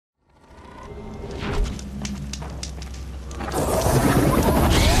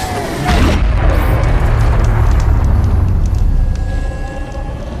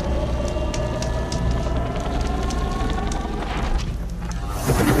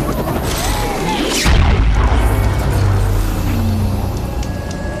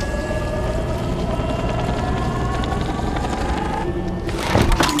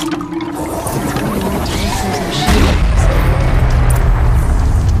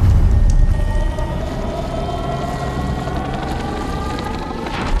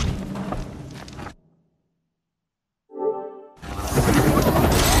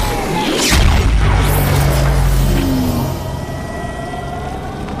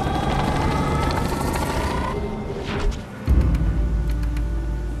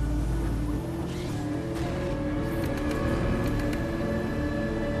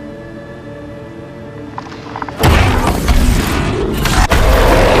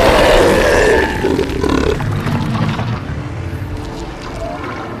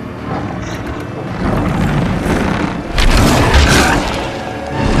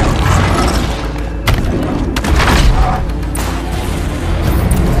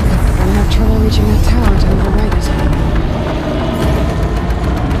reaching that tower to override it.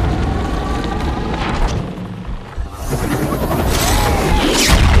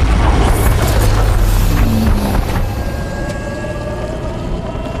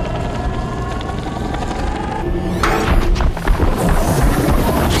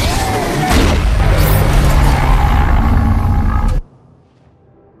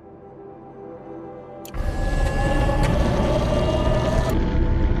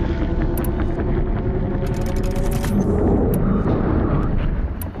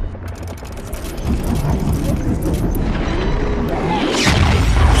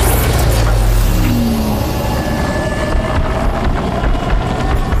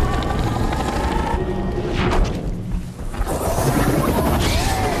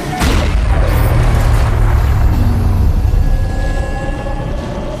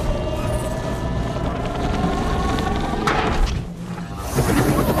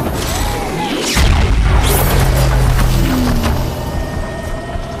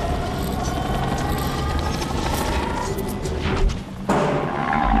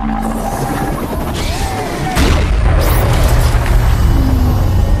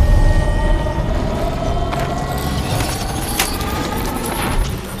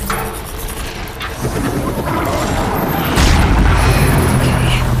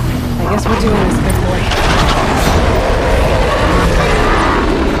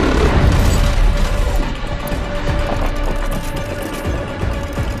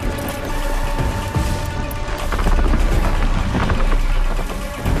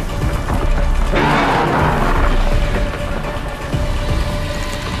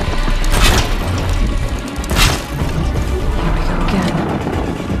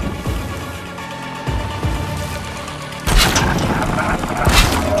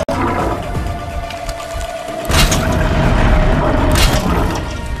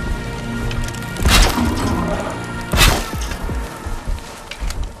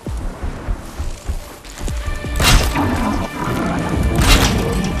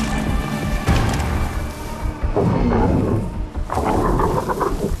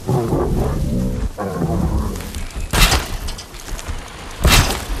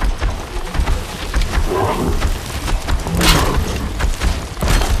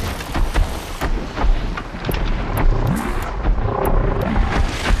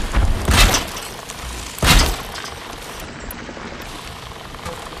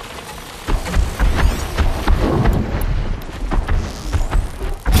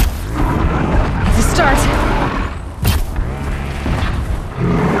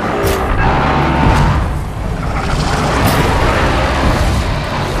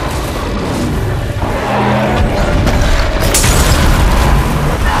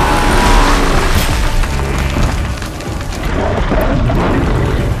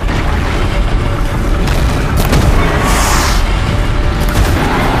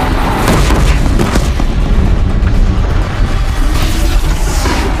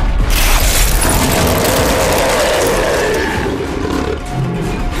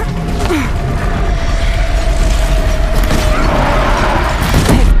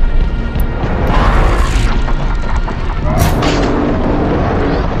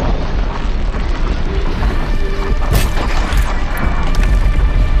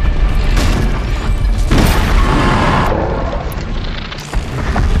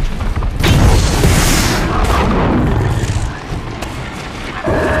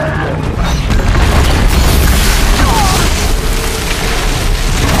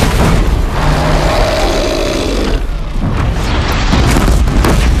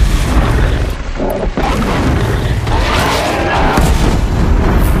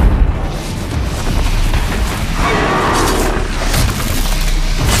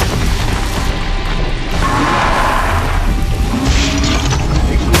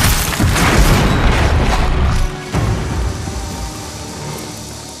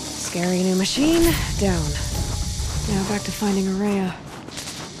 Scary new machine, down. Now back to finding Araya.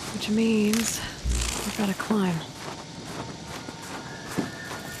 Which means we've got to climb.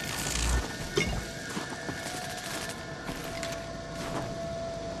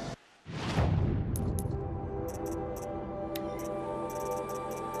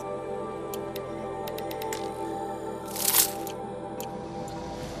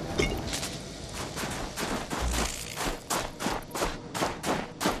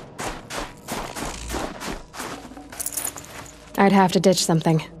 I'd have to ditch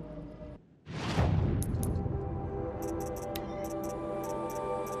something.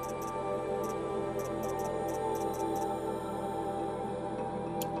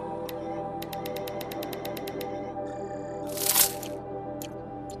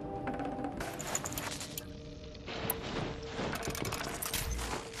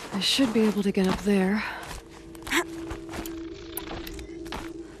 I should be able to get up there.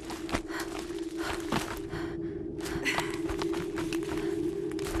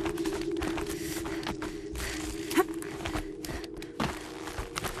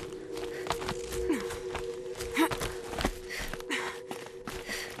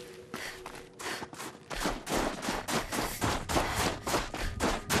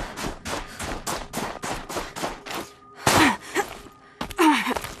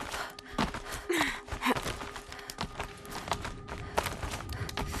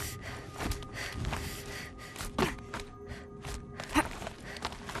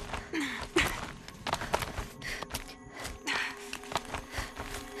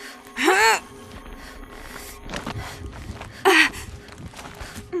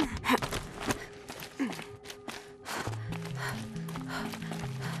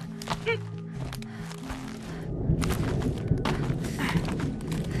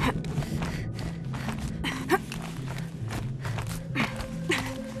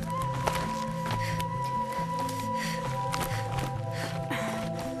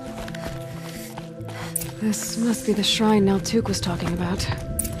 This must be the shrine Naltuk was talking about.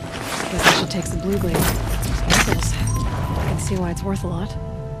 Guess I should take some blue glade. Samples. I can see why it's worth a lot.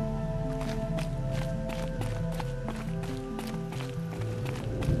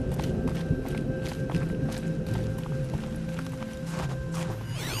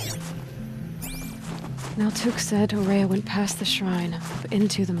 Naltuk said Aurea went past the shrine, up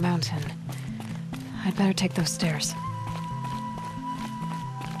into the mountain. I'd better take those stairs.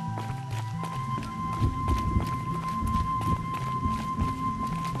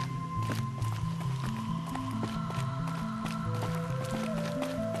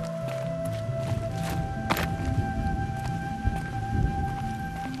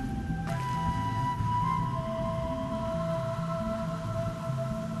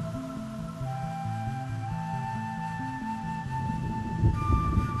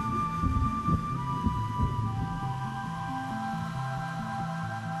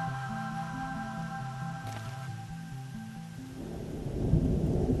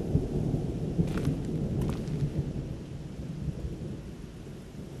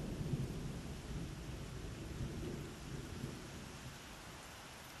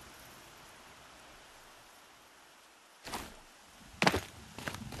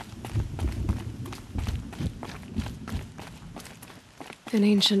 An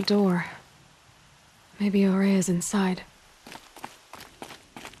ancient door. Maybe Aurea's inside.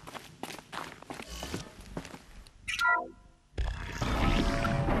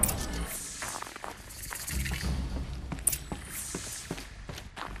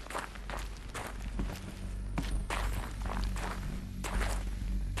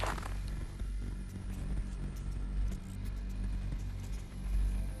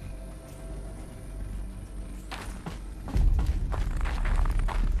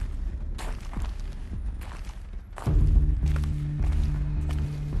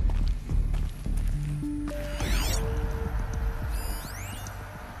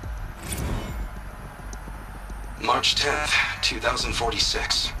 March 10th,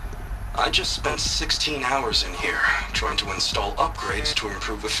 2046. I just spent 16 hours in here, trying to install upgrades to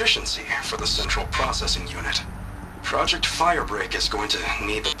improve efficiency for the central processing unit. Project Firebreak is going to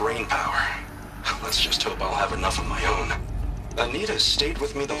need the brain power. Let's just hope I'll have enough of my own. Anita stayed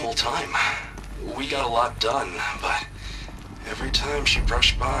with me the whole time. We got a lot done, but every time she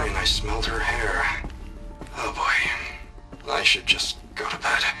brushed by and I smelled her hair... Oh boy. I should just go to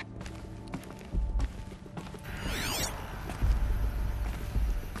bed.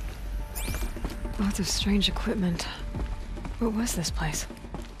 Lots of strange equipment. What was this place?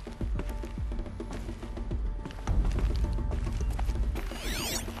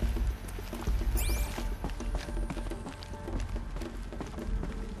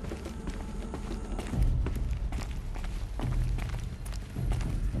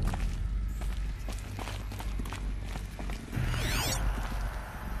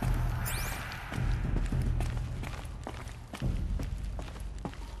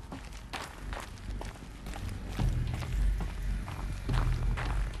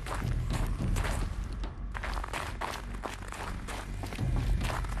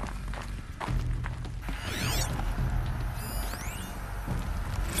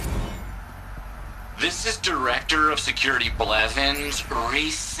 This is Director of Security Blevins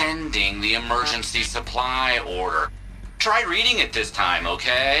resending the emergency supply order. Try reading it this time,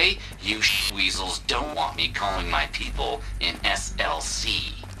 okay? You weasels don't want me calling my people in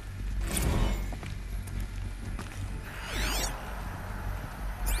SLC.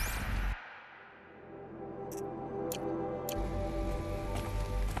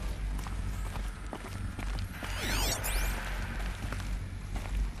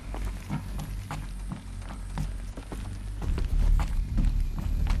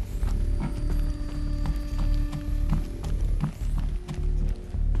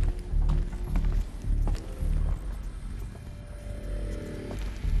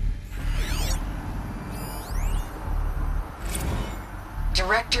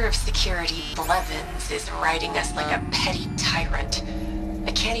 Director of Security Blevins is riding us like a petty tyrant.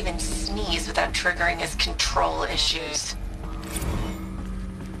 I can't even sneeze without triggering his control issues.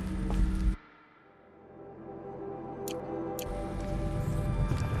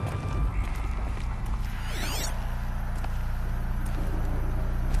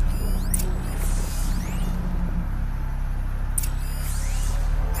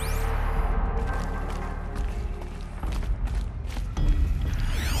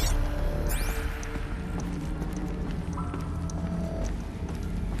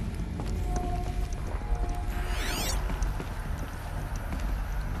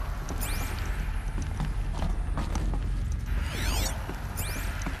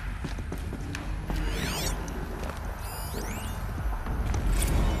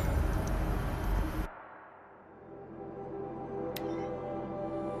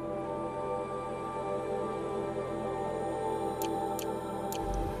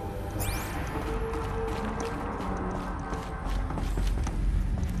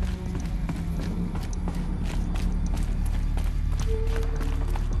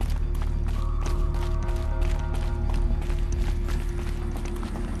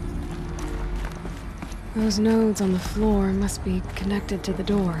 Those nodes on the floor must be connected to the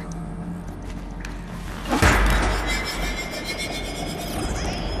door. Well,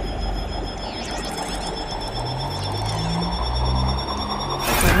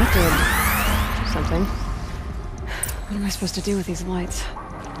 that did something. What am I supposed to do with these lights?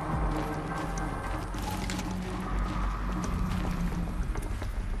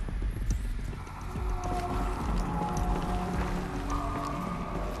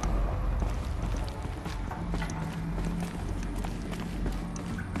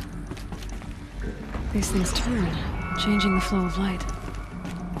 These things turn, changing the flow of light.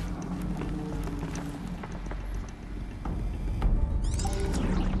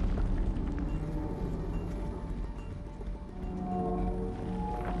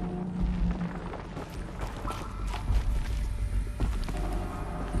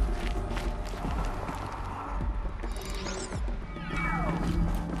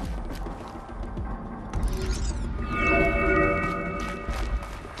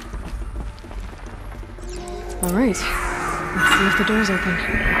 All right, let's see if the door's open.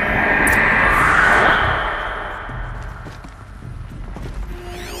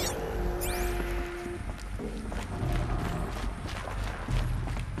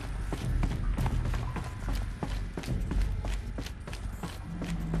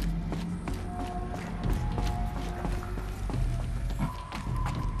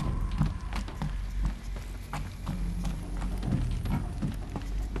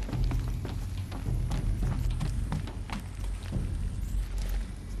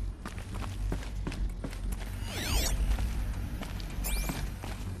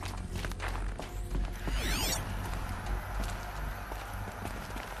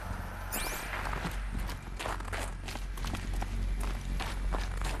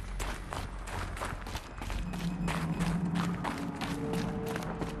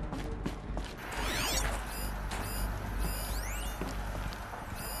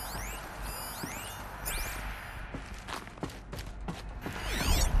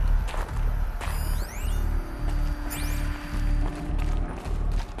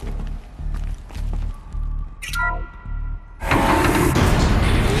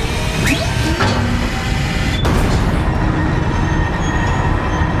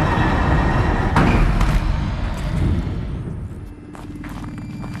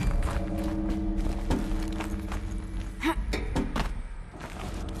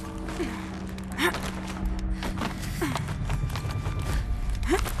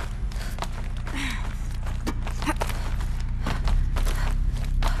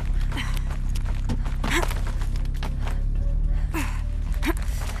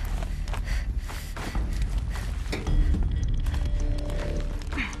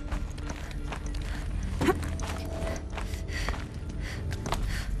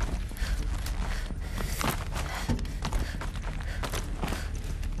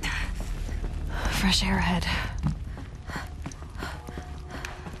 Fresh air ahead.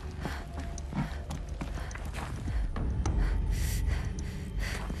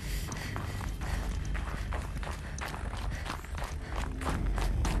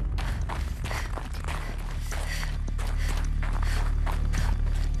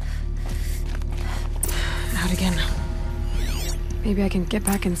 Out again. Maybe I can get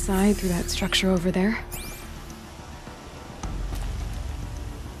back inside through that structure over there.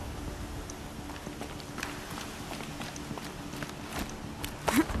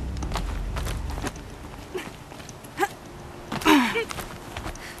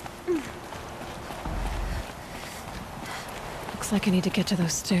 Looks like I need to get to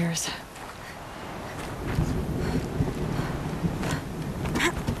those stairs.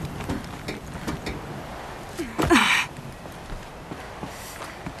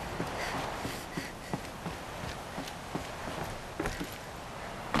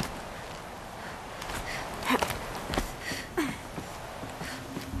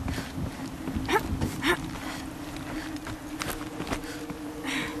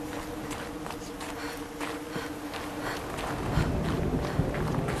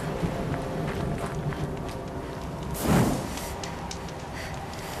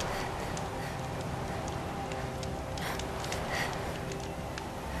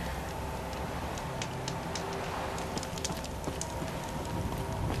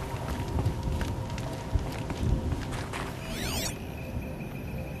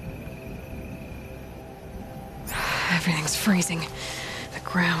 Everything's freezing. The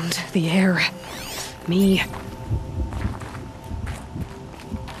ground, the air, me.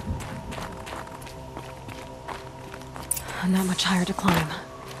 Not much higher to climb.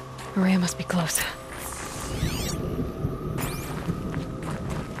 Maria must be close.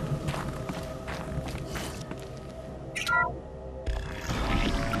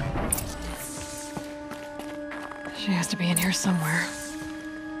 She has to be in here somewhere.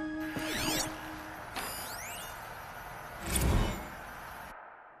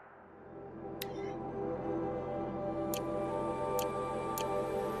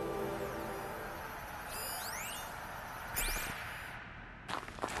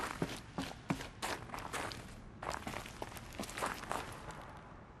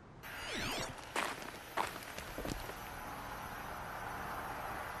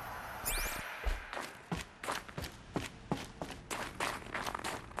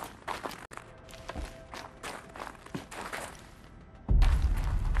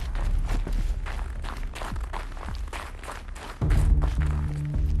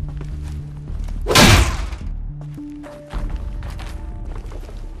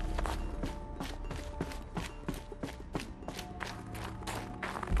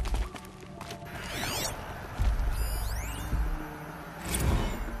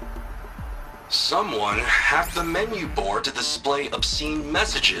 Someone hacked the menu board to display obscene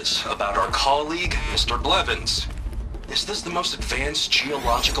messages about our colleague, Mr. Blevins. Is this the most advanced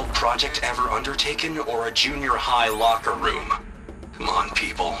geological project ever undertaken, or a junior high locker room? Come on,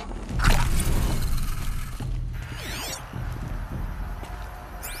 people.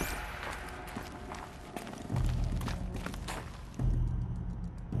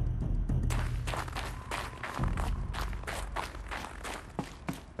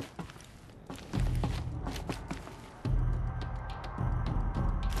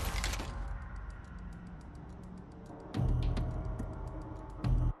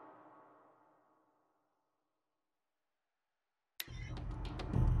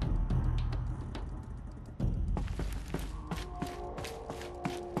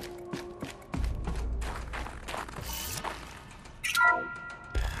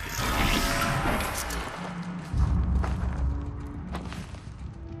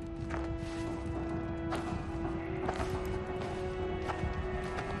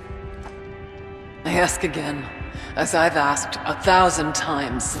 I ask again, as I've asked 1,000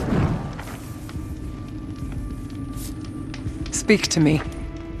 times. Speak to me.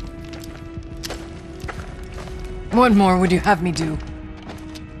 What more would you have me do?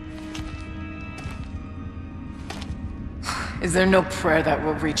 Is there no prayer that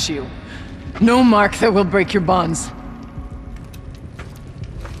will reach you? No mark that will break your bonds?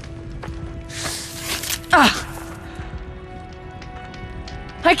 Ah!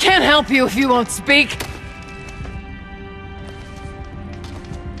 I can't help you if you won't speak!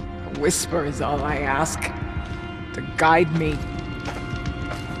 A whisper is all I ask, to guide me.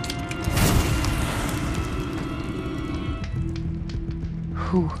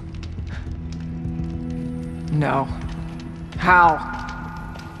 Who? No. How?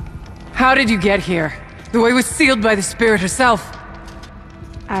 How did you get here? The way was sealed by the Spirit herself.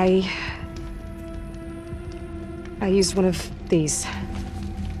 I used one of these.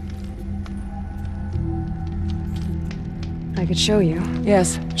 I could show you.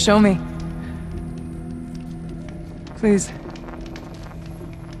 Yes, show me. Please.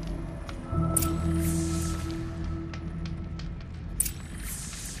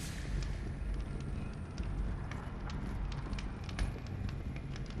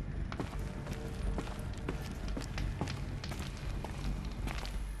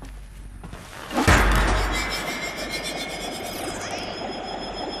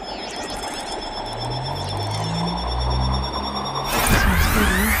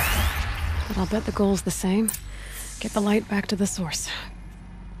 But I'll bet the goal's the same. Get the light back to the source.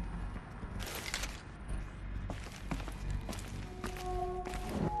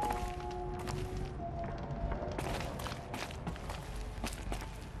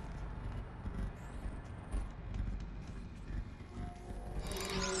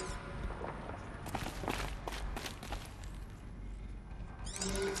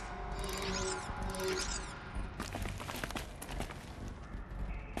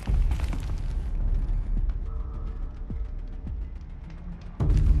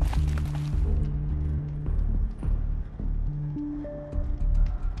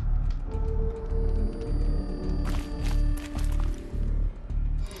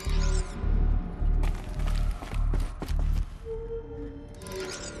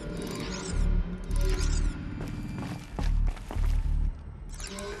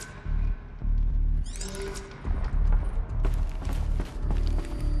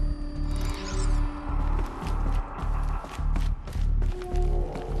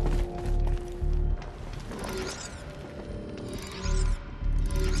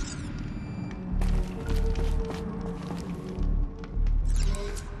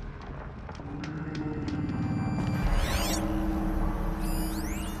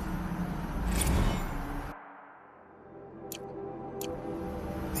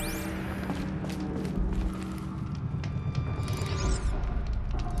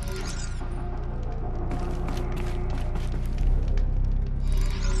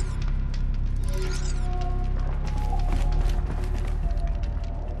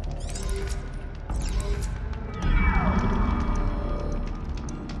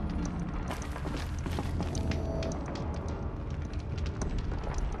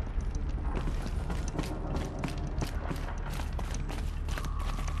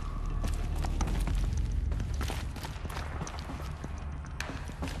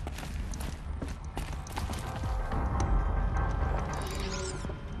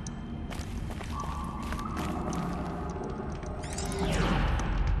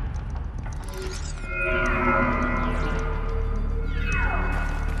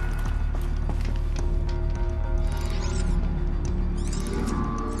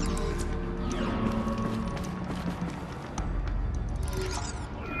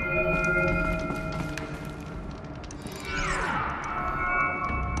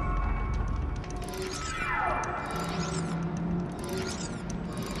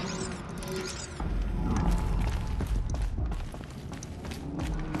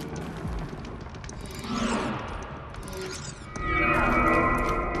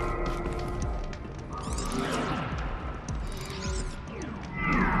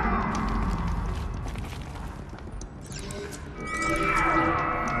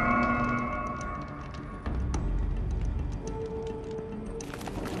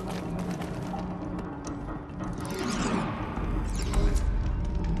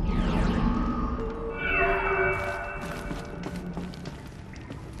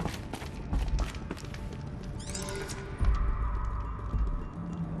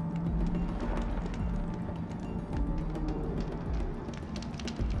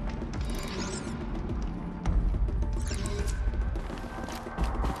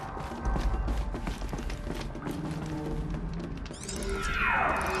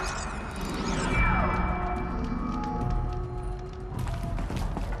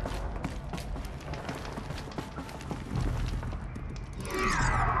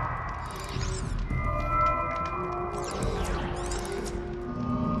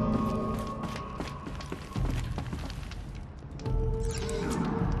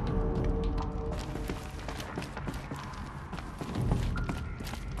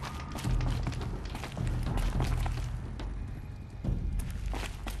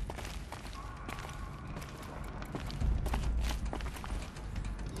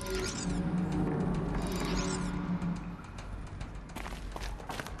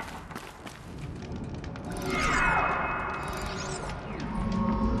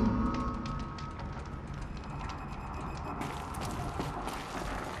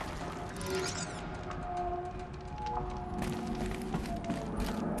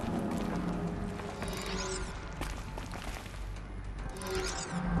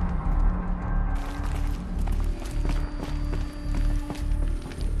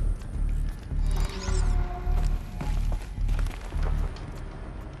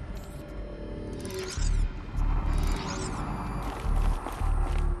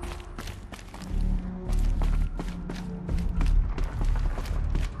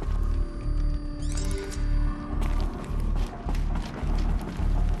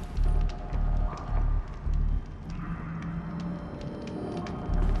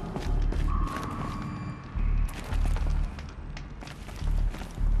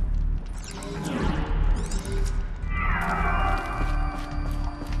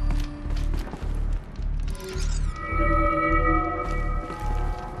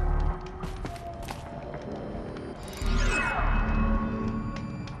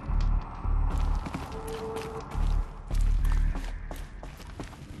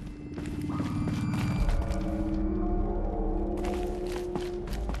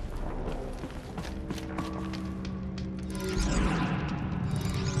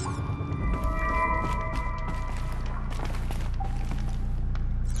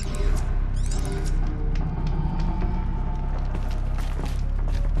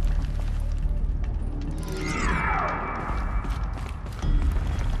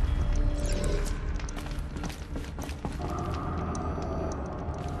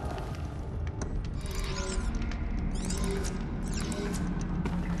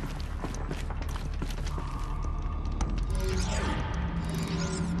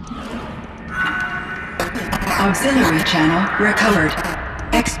 Auxiliary channel recovered.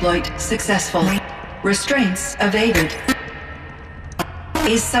 Exploit successful. Restraints evaded.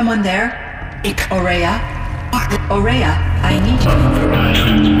 Is someone there? Aurea? Aurea, I need you.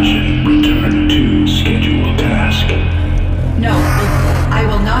 Transmission. Return to scheduled task. No, I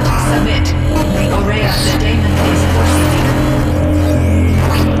will not submit. Aurea, the daemon is forcing me.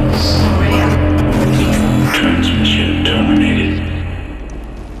 Aurea, please. Transmission terminated.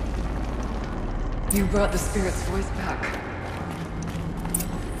 You brought the spirit's voice back.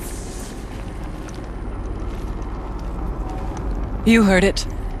 You heard it.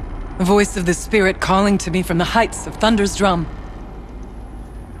 The voice of the spirit calling to me from the heights of Thunder's drum.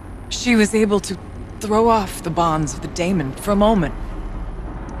 She was able to throw off the bonds of the daemon for a moment.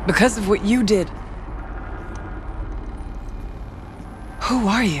 Because of what you did. Who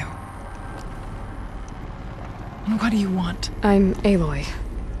are you? And what do you want? I'm Aloy.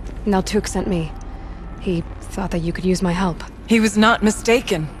 Naltuk sent me. He thought that you could use my help. He was not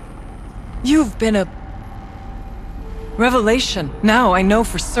mistaken. You've been a revelation. Now I know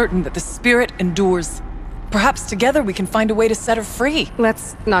for certain that the spirit endures. Perhaps together we can find a way to set her free.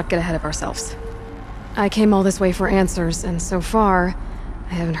 Let's not get ahead of ourselves. I came all this way for answers, and so far,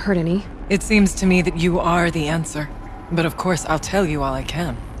 I haven't heard any. It seems to me that you are the answer. But of course, I'll tell you all I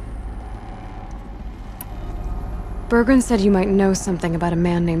can. Bergren said you might know something about a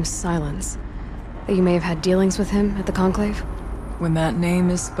man named Silence. That you may have had dealings with him at the Conclave? When that name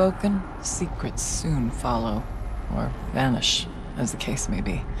is spoken, secrets soon follow. Or vanish, as the case may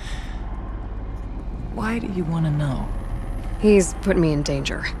be. Why do you want to know? He's put me in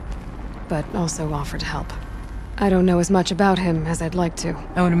danger, but also offered to help. I don't know as much about him as I'd like to.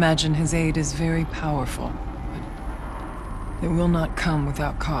 I would imagine his aid is very powerful, but it will not come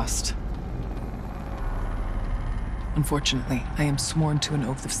without cost. Unfortunately, I am sworn to an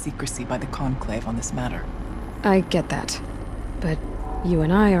oath of secrecy by the Conclave on this matter. I get that. But you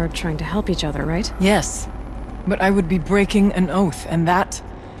and I are trying to help each other, right? Yes, but I would be breaking an oath, and that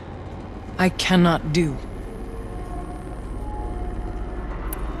I cannot do.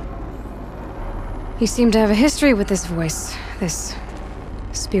 You seem to have a history with this voice, this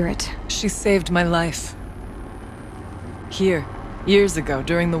spirit. She saved my life. Here, years ago,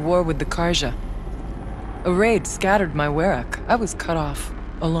 during the war with the Karja. A raid scattered my Werak. I was cut off,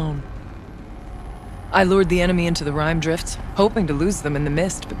 alone. I lured the enemy into the Rime Drifts, hoping to lose them in the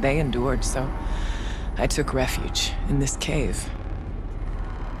mist, but they endured, so I took refuge in this cave.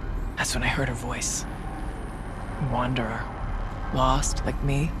 That's when I heard her voice. A wanderer. Lost, like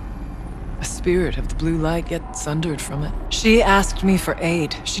me. A spirit of the blue light, yet sundered from it. She asked me for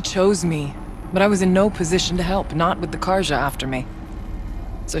aid. She chose me. But I was in no position to help, not with the Karja after me.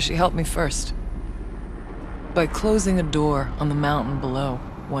 So she helped me first. By closing a door on the mountain below,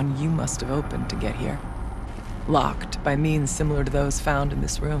 one you must have opened to get here. Locked by means similar to those found in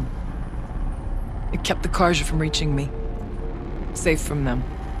this room. It kept the Karja from reaching me. Safe from them.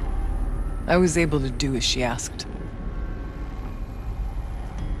 I was able to do as she asked.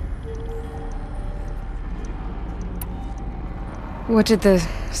 What did the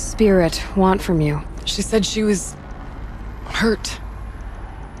spirit want from you? She said she was hurt.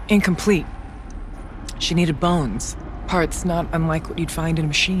 Incomplete. She needed bones. Parts not unlike what you'd find in a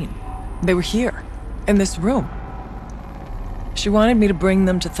machine. They were here, in this room. She wanted me to bring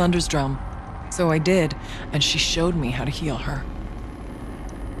them to Thunder's drum. So I did, and she showed me how to heal her.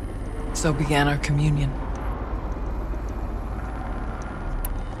 So began our communion.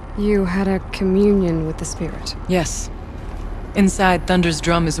 You had a communion with the spirit? Yes. Inside Thunder's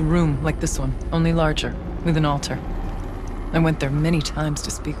drum is a room like this one, only larger, with an altar. I went there many times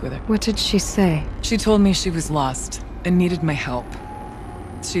to speak with her. What did she say? She told me she was lost and needed my help.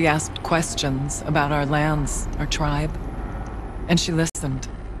 She asked questions about our lands, our tribe, and she listened.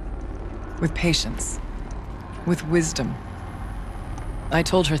 With patience, with wisdom. I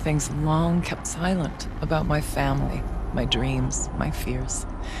told her things long kept silent about my family, my dreams, my fears.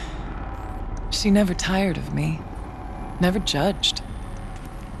 She never tired of me, never judged.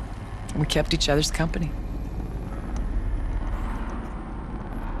 We kept each other's company.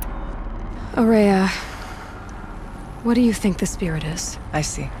 Aurea, what do you think the spirit is? I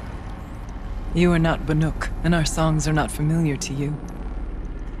see. You are not Banuk, and our songs are not familiar to you.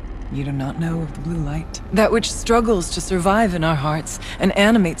 You do not know of the blue light. That which struggles to survive in our hearts and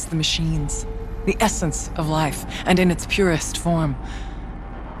animates the machines. The essence of life, and in its purest form.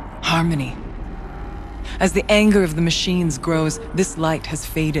 Harmony. As the anger of the machines grows, this light has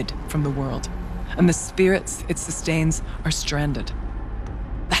faded from the world, and the spirits it sustains are stranded.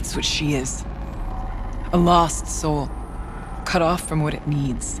 That's what she is. A lost soul, cut off from what it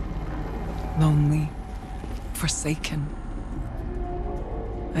needs. Lonely, forsaken.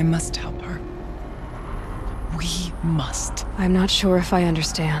 I must help her. We must. I'm not sure if I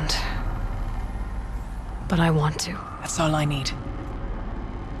understand. But I want to. That's all I need.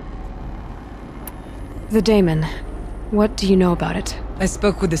 The daemon. What do you know about it? I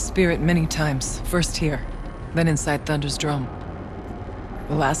spoke with the spirit many times. First here, then inside Thunder's drum.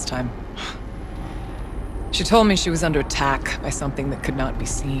 The last time, she told me she was under attack by something that could not be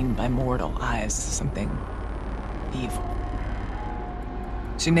seen by mortal eyes. Something evil.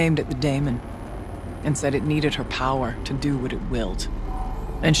 She named it the daemon, and said it needed her power to do what it willed.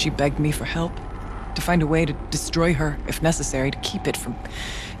 And she begged me for help, to find a way to destroy her, if necessary, to keep it from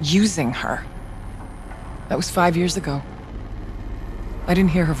using her. That was 5 years ago. I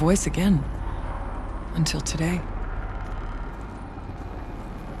didn't hear her voice again, until today.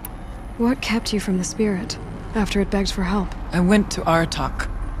 What kept you from the spirit, after it begged for help? I went to Aratak,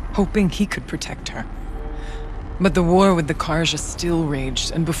 hoping he could protect her. But the war with the Karja still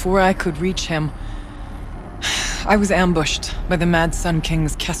raged, and before I could reach him, I was ambushed by the Mad Sun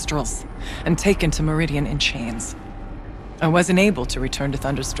King's kestrels, and taken to Meridian in chains. I wasn't able to return to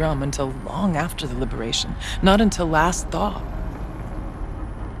Thunder's Drum until long after the liberation, not until last thaw.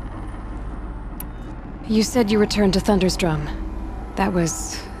 You said you returned to Thunder's Drum. That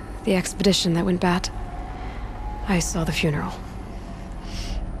was the expedition that went bad. I saw the funeral.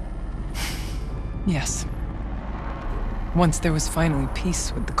 Yes. Once there was finally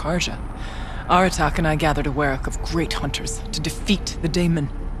peace with the Karja, Aratak and I gathered a Werak of great hunters to defeat the daemon.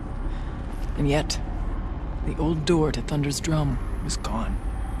 And yet, the old door to Thunder's Drum was gone,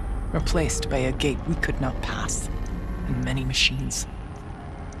 replaced by a gate we could not pass, and many machines.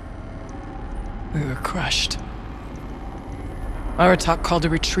 We were crushed. Aratak called a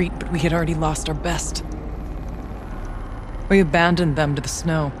retreat, but we had already lost our best. We abandoned them to the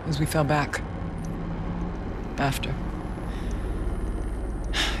snow as we fell back. After,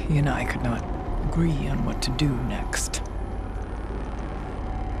 he and I could not agree on what to do next.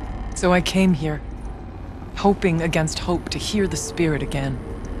 So I came here, hoping against hope to hear the spirit again.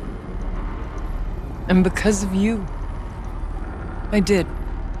 And because of you, I did.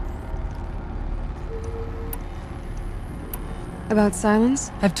 About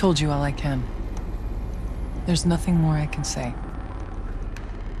silence? I've told you all I can. There's nothing more I can say.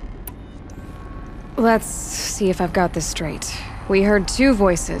 Let's see if I've got this straight. We heard two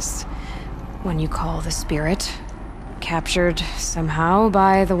voices. One you call the spirit, captured somehow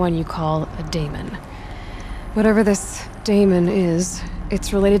by the one you call a daemon. Whatever this daemon is,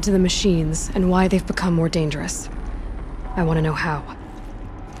 it's related to the machines and why they've become more dangerous. I want to know how.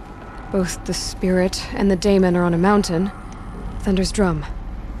 Both the spirit and the daemon are on a mountain, Thunder's Drum.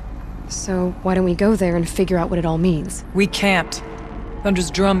 So why don't we go there and figure out what it all means? We can't. Thunder's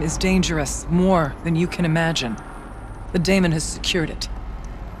Drum is dangerous, more than you can imagine. The daemon has secured it.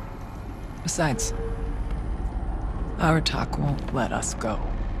 Besides, Aratak won't let us go.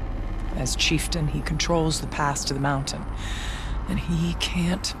 As chieftain, he controls the pass to the mountain, and he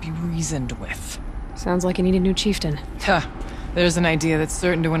can't be reasoned with. Sounds like you need a new chieftain. Ha! There's an idea that's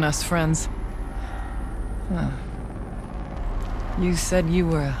certain to win us friends. Huh. You said you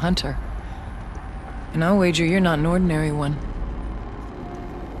were a hunter. And I'll wager you're not an ordinary one.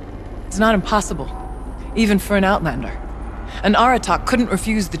 It's not impossible, even for an outlander. And Aratak couldn't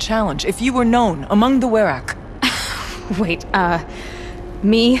refuse the challenge if you were known among the Werak. Wait,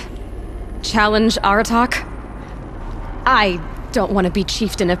 me? Challenge Aratak? I don't want to be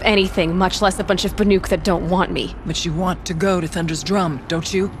chieftain of anything, much less a bunch of Banuk that don't want me. But you want to go to Thunder's Drum,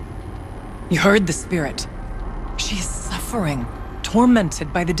 don't you? You heard the spirit. She is suffering,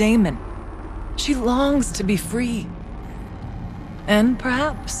 tormented by the daemon. She longs to be free. And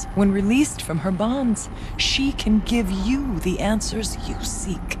perhaps, when released from her bonds, she can give you the answers you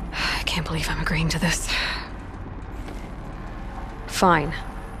seek. I can't believe I'm agreeing to this. Fine.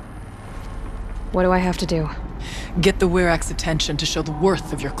 What do I have to do? Get the Werak's attention to show the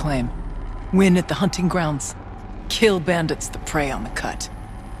worth of your claim. Win at the hunting grounds. Kill bandits that prey on the cut.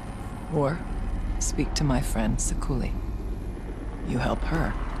 Or speak to my friend Sakuli. You help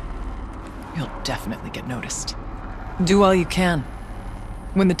her, you'll definitely get noticed. Do all you can.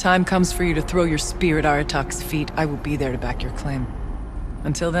 When the time comes for you to throw your spear at Aratak's feet, I will be there to back your claim.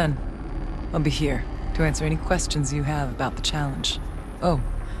 Until then, I'll be here to answer any questions you have about the challenge. Oh,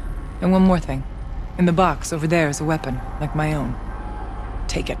 and one more thing. In the box over there is a weapon, like my own.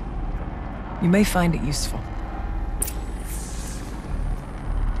 Take it. You may find it useful.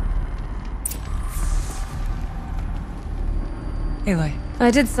 Aloy.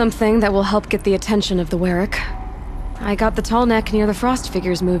 I did something that will help get the attention of the Werak. I got the tall neck near the frost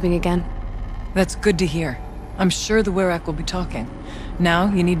figures moving again. That's good to hear. I'm sure the Werak will be talking.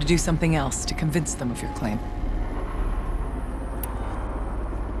 Now, you need to do something else to convince them of your claim.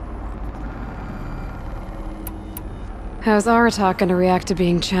 How's Aratak gonna react to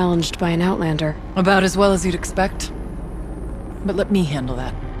being challenged by an Outlander? About as well as you'd expect. But let me handle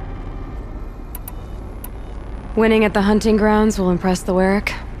that. Winning at the hunting grounds will impress the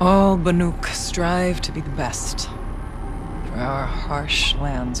Werak? All Banuk strive to be the best. For our harsh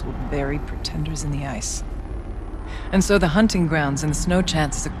lands will bury pretenders in the ice. And so the hunting grounds and the snow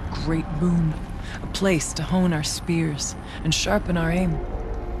chance is a great boon. A place to hone our spears and sharpen our aim.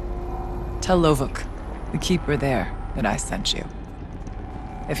 Tell Lovuk, the keeper there, that I sent you.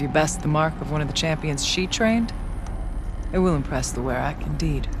 If you best the mark of one of the champions she trained, it will impress the Werak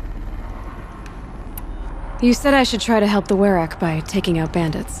indeed. You said I should try to help the Werak by taking out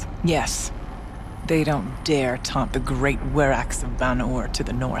bandits. Yes. They don't dare taunt the great Weraks of Banur to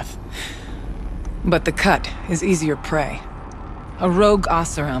the north. But the Cut is easier prey. A rogue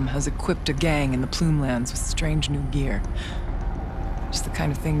Oseram has equipped a gang in the Plumelands with strange new gear. Just the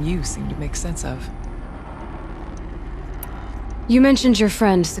kind of thing you seem to make sense of. You mentioned your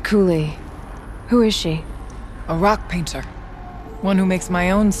friend, Sekuli. Who is she? A rock painter. One who makes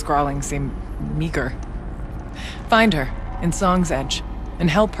my own scrawling seem meager. Find her in Song's Edge and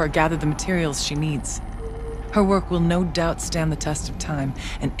help her gather the materials she needs. Her work will no doubt stand the test of time,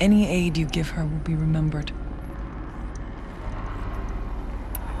 and any aid you give her will be remembered.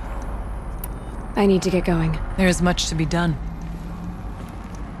 I need to get going. There is much to be done.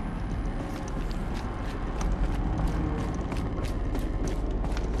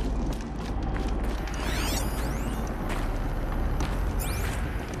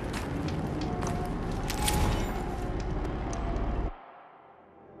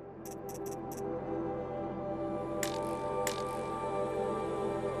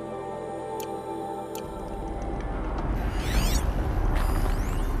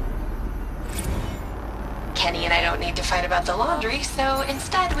 Kenny and I don't need to fight about the laundry, so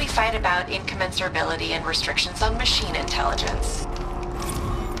instead we fight about incommensurability and restrictions on machine intelligence.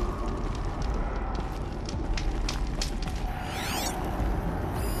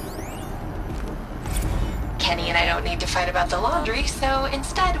 Kenny and I don't need to fight about the laundry, so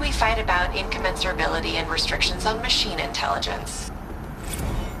instead we fight about incommensurability and restrictions on machine intelligence.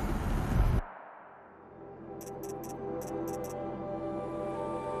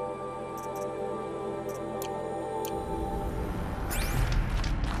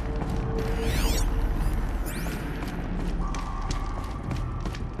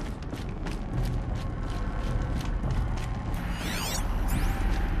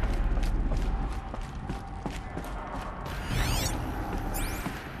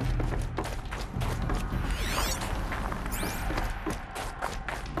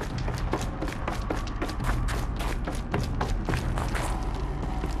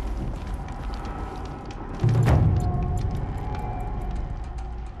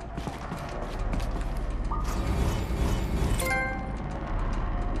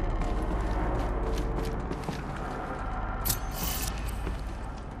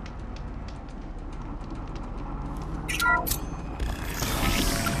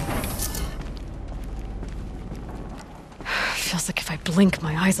 Feels like if I blink,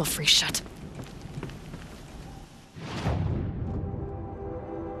 my eyes will freeze shut.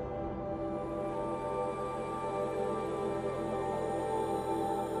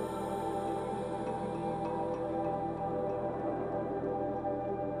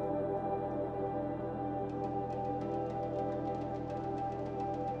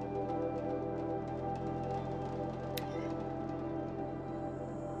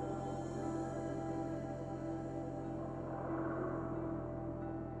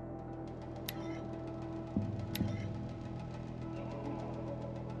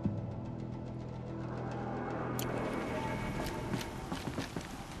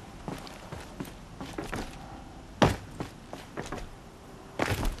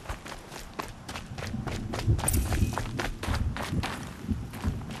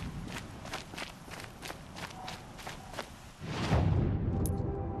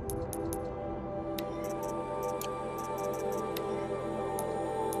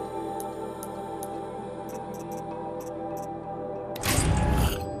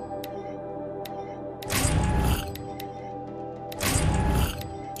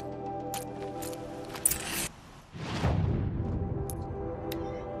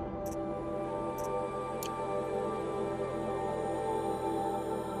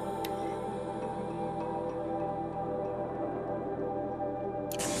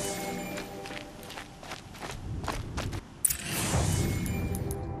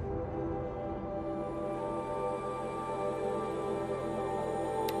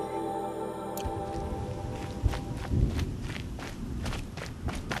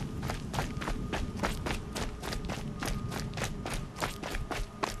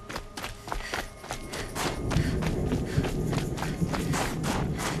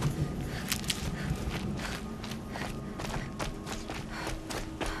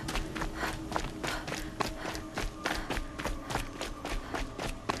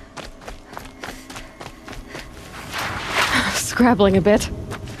 grappling a bit.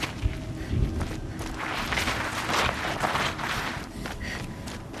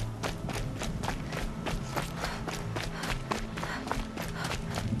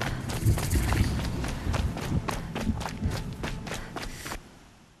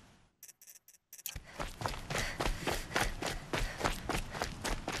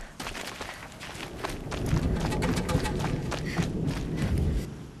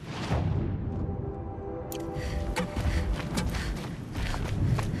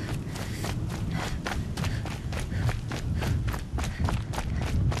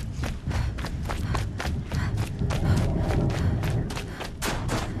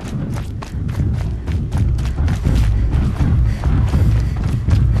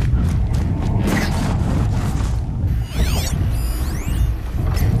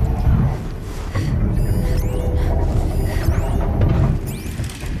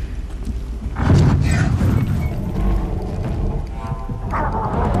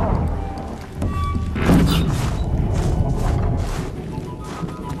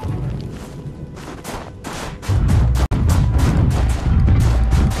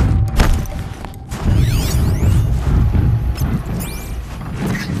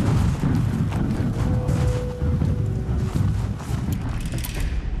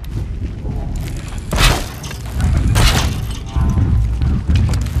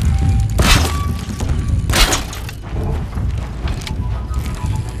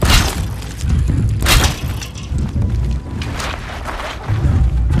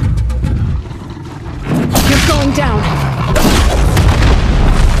 Down.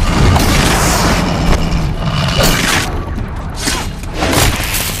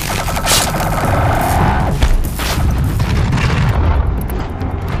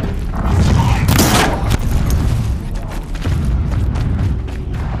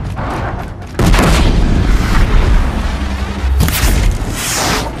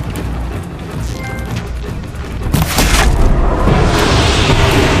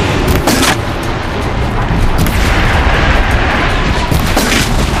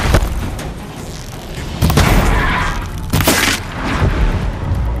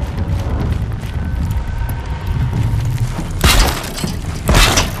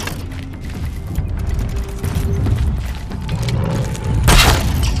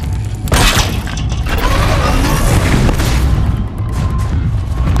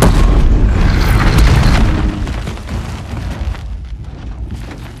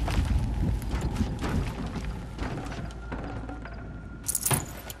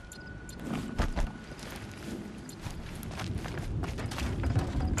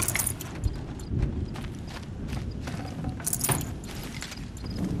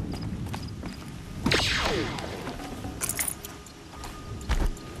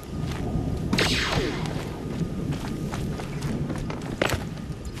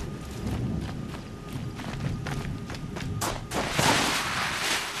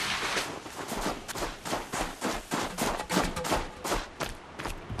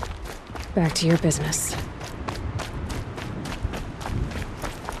 Back to your business.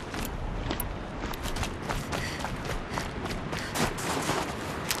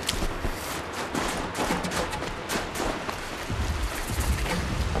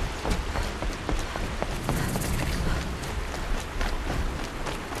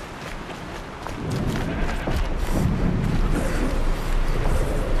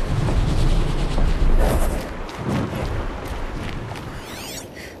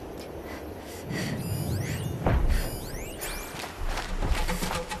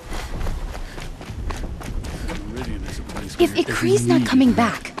 If Ikri's not coming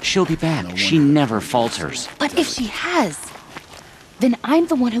back... She'll be back. She never falters. But if she has, then I'm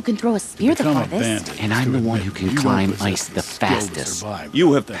the one who can throw a spear the farthest. And I'm the one who can climb ice the fastest.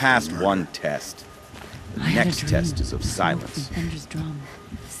 You have passed one test. The next test is of silence. Thunder's drum.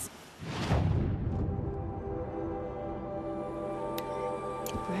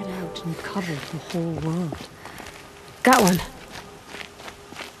 Spread out and covered the whole world. Got one.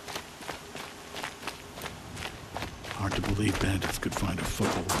 Hard to believe bandits could find a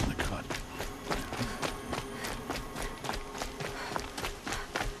foothold in the cut.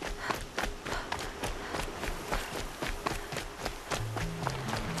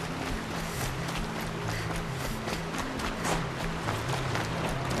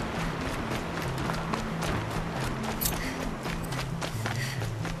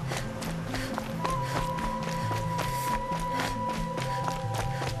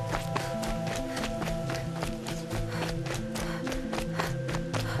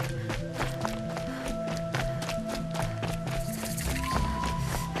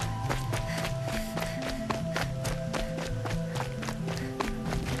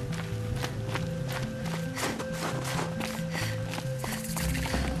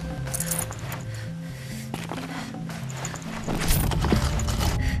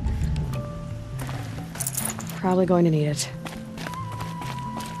 Probably going to need it.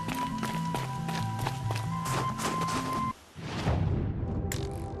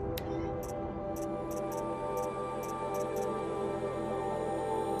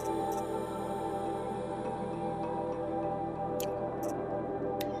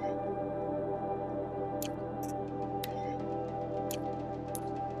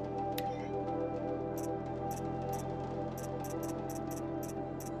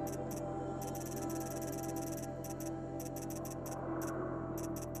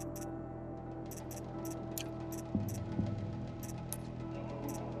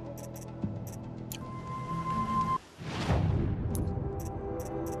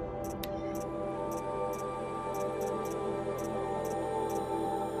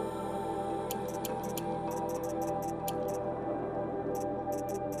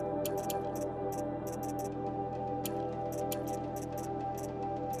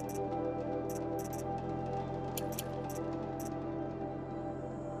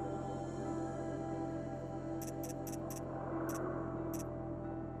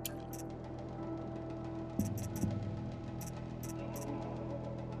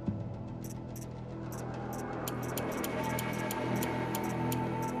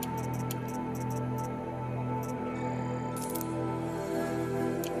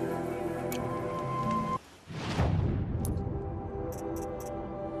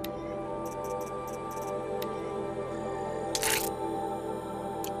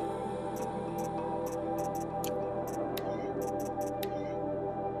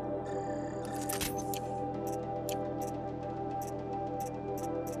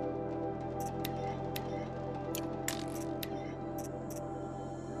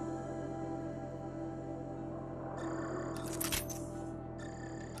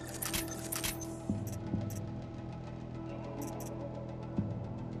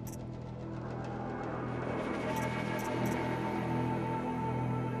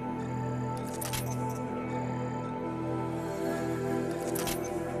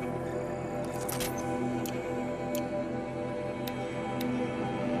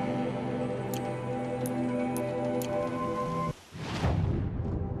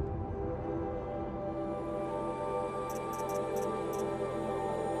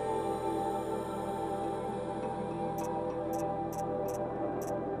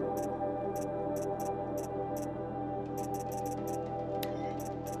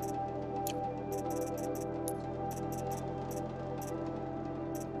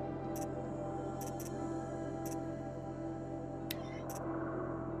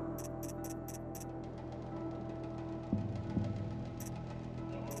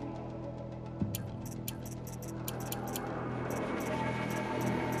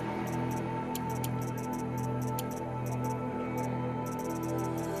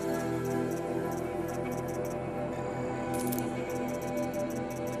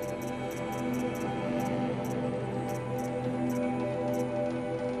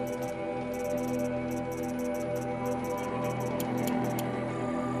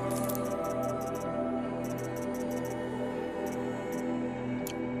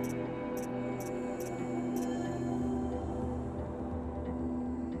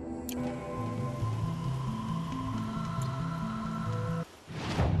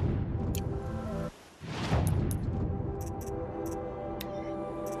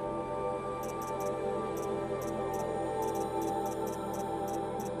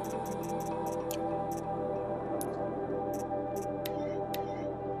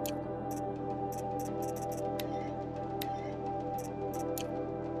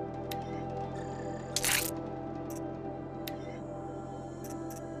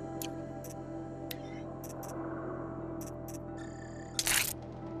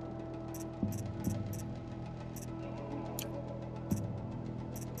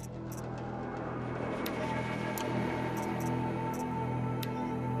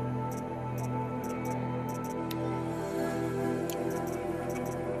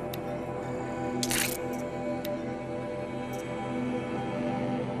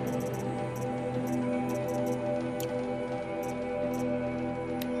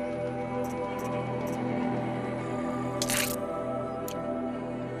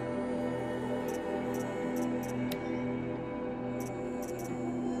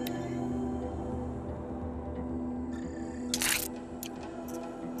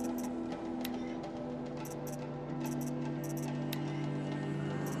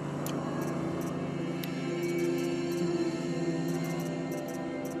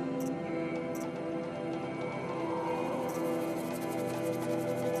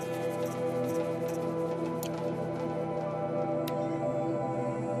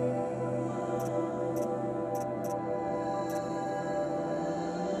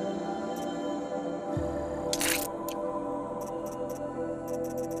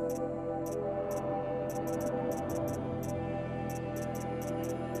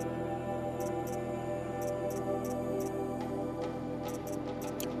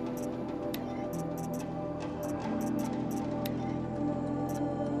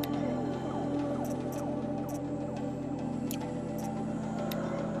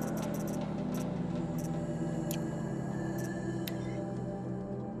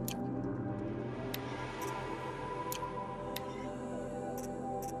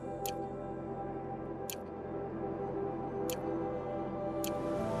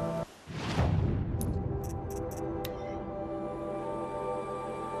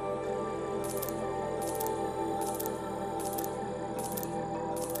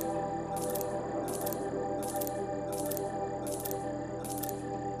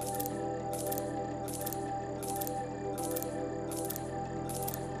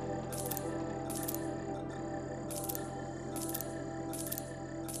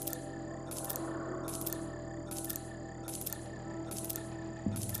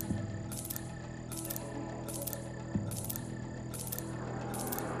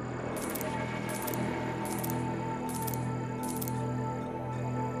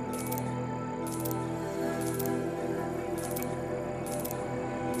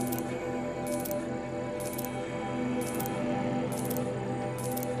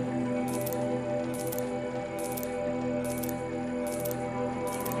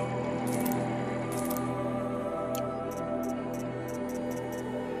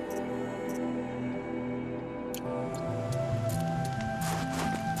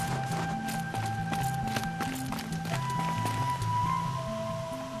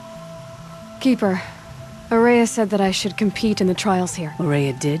 Keeper, Araya said that I should compete in the trials here.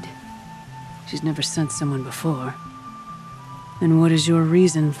 Araya did? She's never sent someone before. And what is your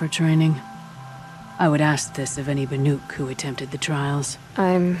reason for training? I would ask this of any Banuk who attempted the trials.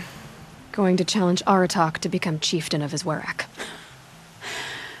 I'm going to challenge Aratak to become chieftain of his Werak.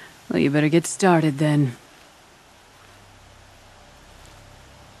 Well, you better get started then.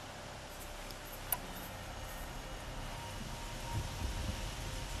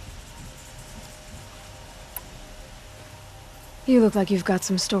 You look like you've got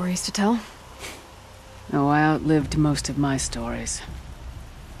some stories to tell. Oh, I outlived most of my stories.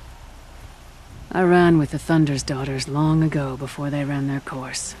 I ran with the Thunder's daughters long ago before they ran their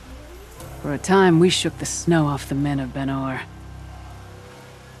course. For a time, we shook the snow off the men of Ben-Or.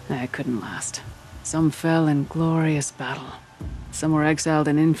 It couldn't last. Some fell in glorious battle. Some were exiled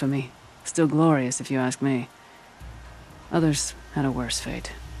in infamy. Still glorious, if you ask me. Others had a worse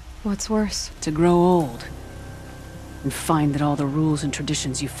fate. What's worse? To grow old. And find that all the rules and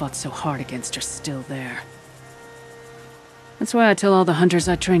traditions you fought so hard against are still there. That's why I tell all the hunters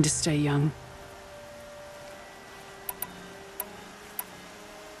I train to stay young.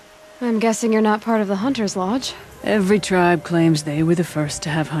 I'm guessing you're not part of the Hunter's Lodge. Every tribe claims they were the first to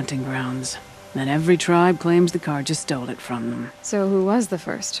have hunting grounds. And every tribe claims the Karja stole it from them. So who was the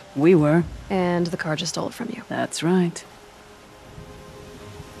first? We were. And the Karja stole it from you. That's right.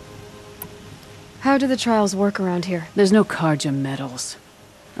 How do the trials work around here? There's no Karja medals.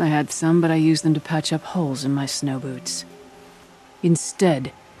 I had some, but I used them to patch up holes in my snow boots.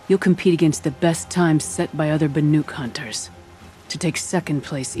 Instead, you'll compete against the best times set by other Banuk hunters. To take second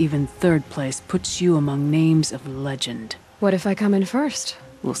place, even third place, puts you among names of legend. What if I come in first?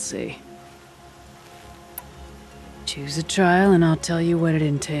 We'll see. Choose a trial and I'll tell you what it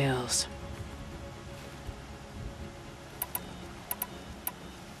entails.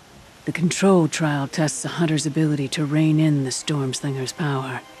 The control trial tests a hunter's ability to rein in the Stormslinger's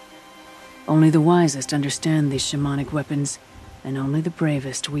power. Only the wisest understand these shamanic weapons, and only the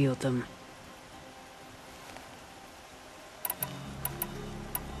bravest wield them.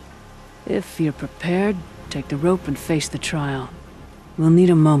 If you're prepared, take the rope and face the trial. We'll need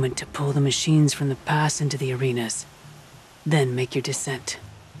a moment to pull the machines from the pass into the arenas. Then make your descent.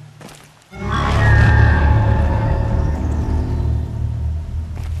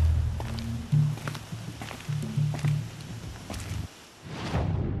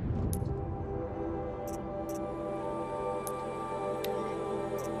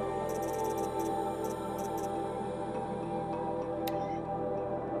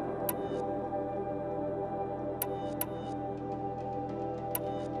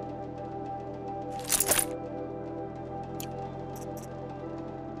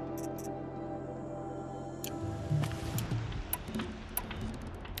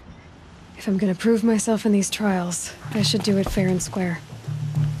 If I'm gonna prove myself in these trials, I should do it fair and square.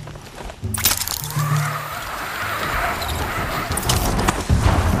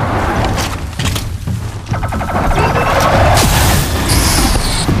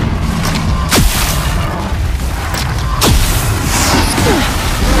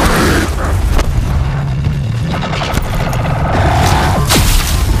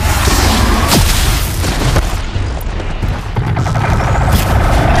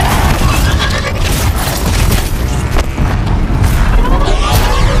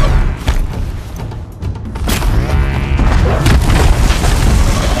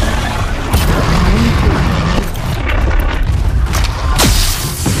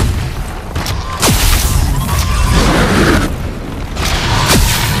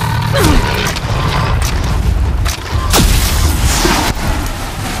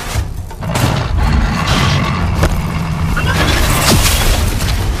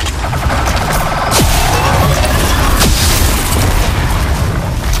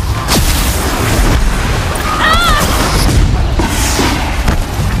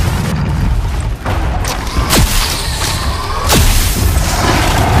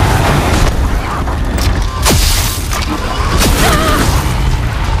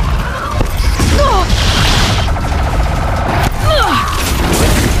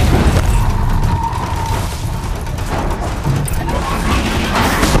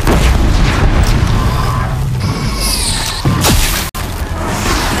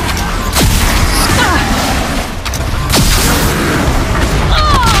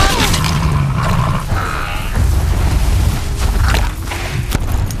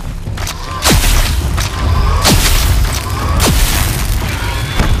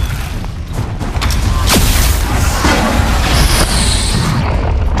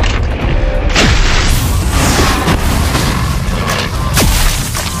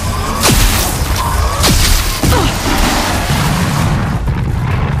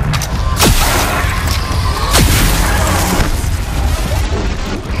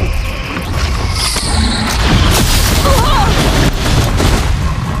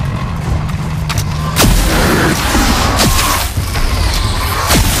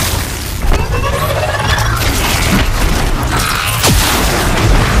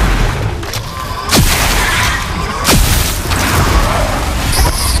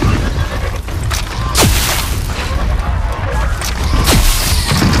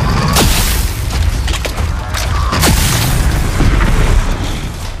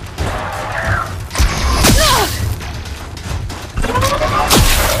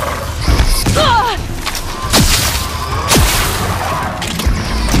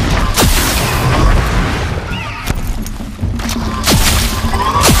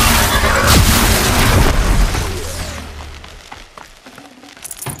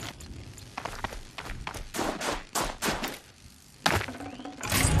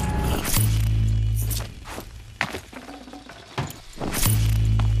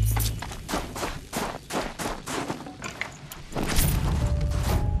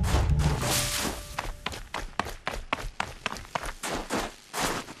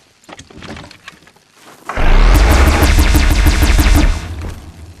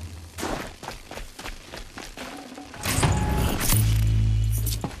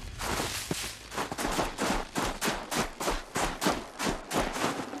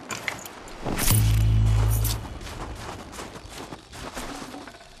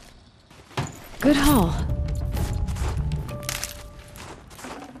 Good haul.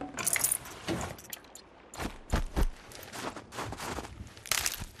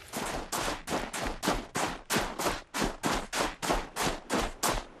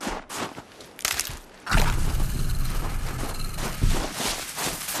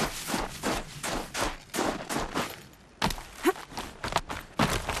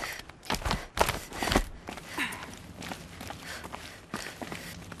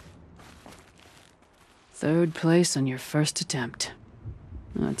 Third place on your first attempt.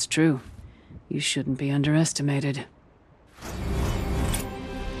 That's true. You shouldn't be underestimated.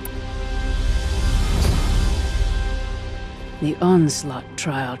 The Onslaught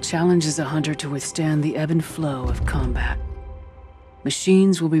trial challenges a hunter to withstand the ebb and flow of combat.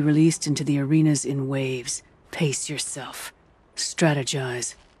 Machines will be released into the arenas in waves. Pace yourself.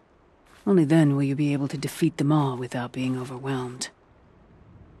 Strategize. Only then will you be able to defeat them all without being overwhelmed.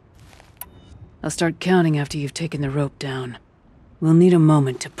 I'll start counting after you've taken the rope down. We'll need a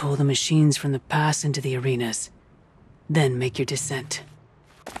moment to pull the machines from the pass into the arenas. Then make your descent.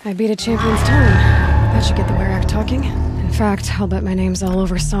 I beat a champion's time. That should get the Werak talking. In fact, I'll bet my name's all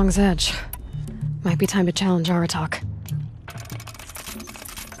over Song's Edge. Might be time to challenge Aratak.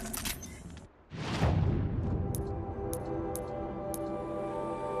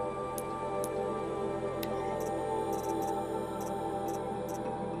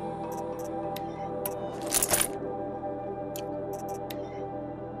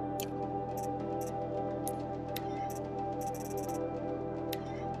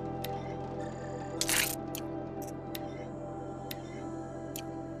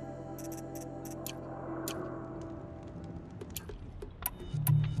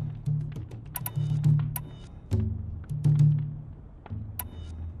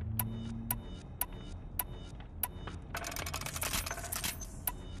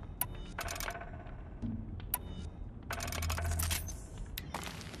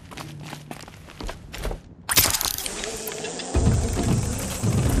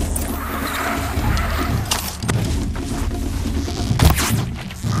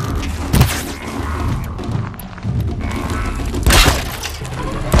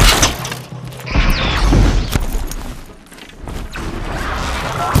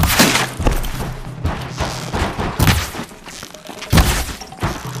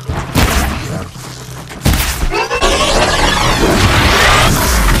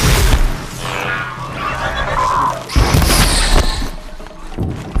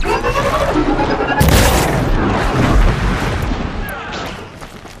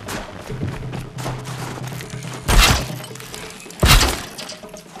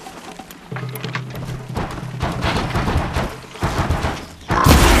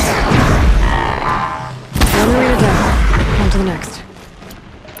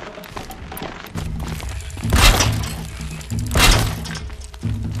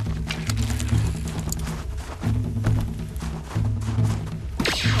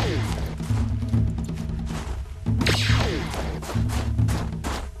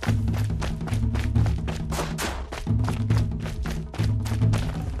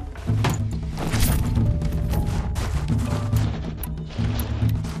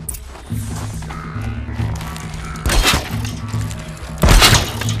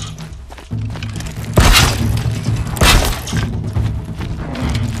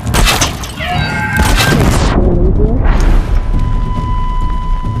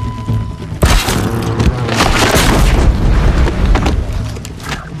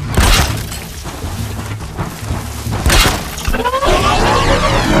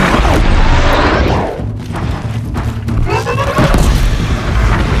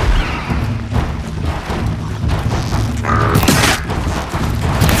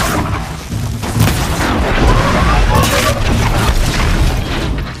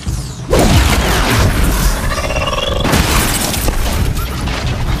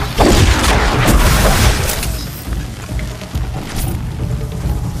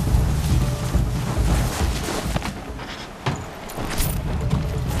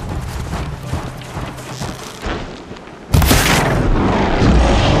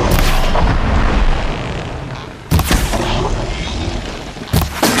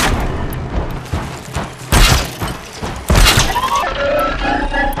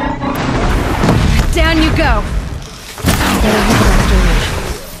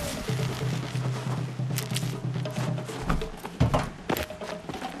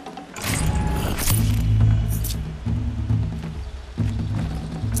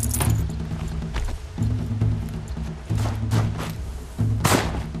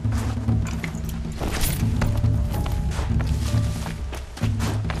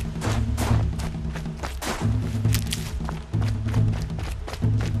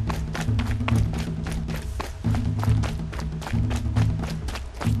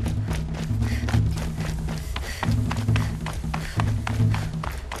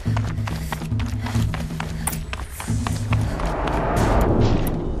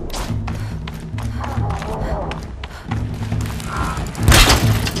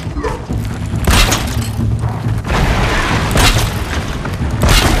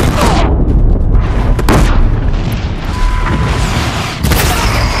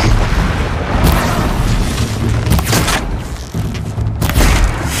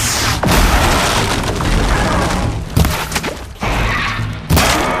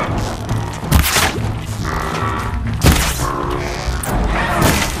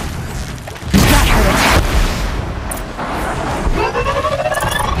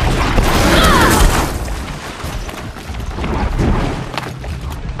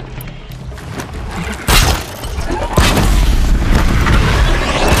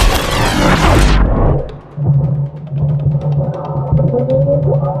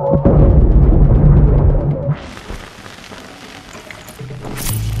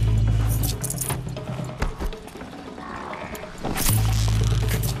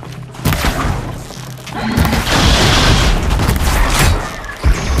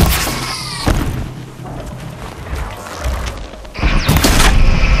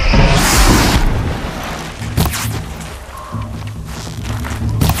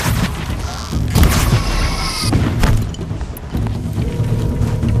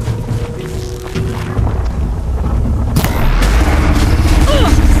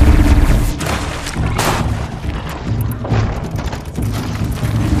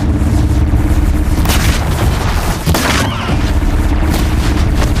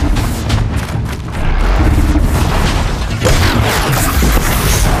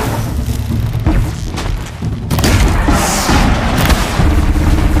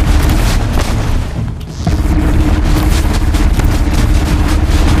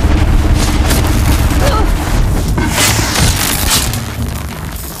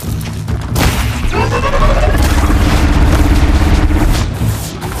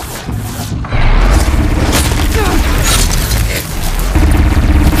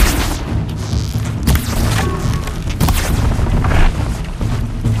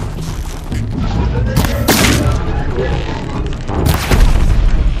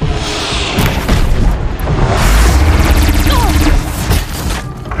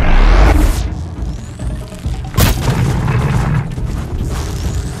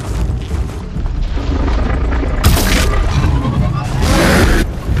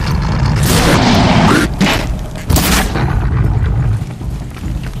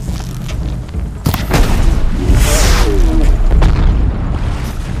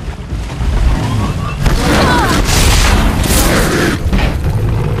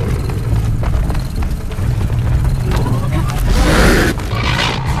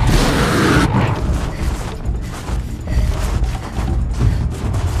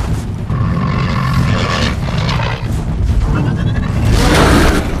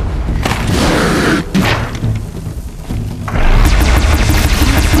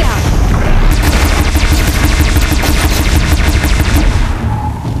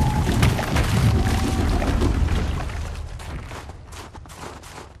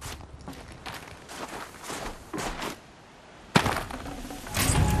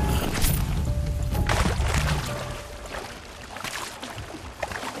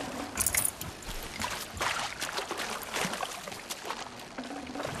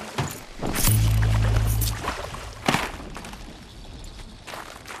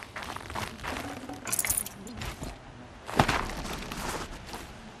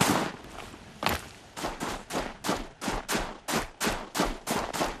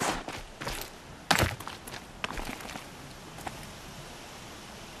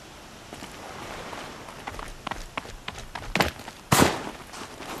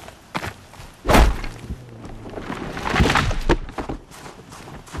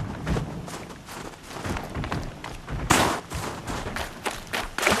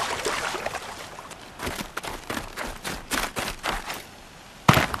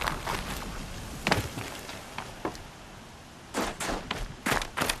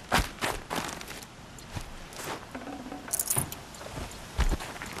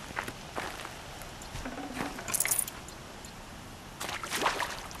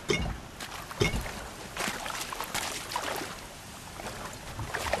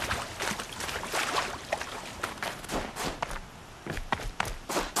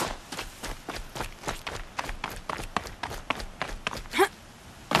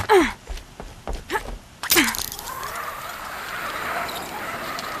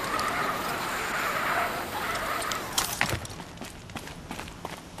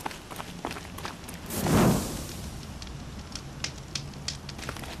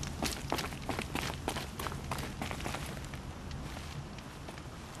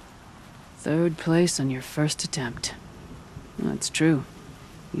 3rd place on your first attempt. That's true.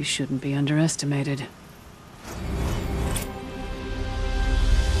 You shouldn't be underestimated.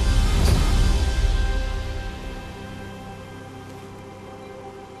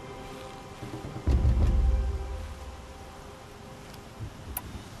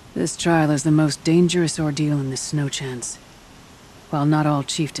 This trial is the most dangerous ordeal in the Snow Chance. While not all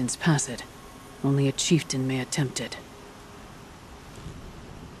chieftains pass it, only a chieftain may attempt it.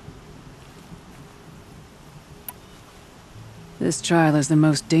 This trial is the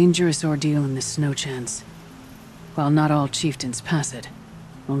most dangerous ordeal in the Snow Chance. While not all chieftains pass it,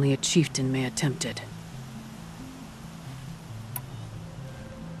 only a chieftain may attempt it.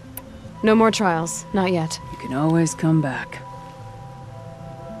 No more trials, not yet. You can always come back.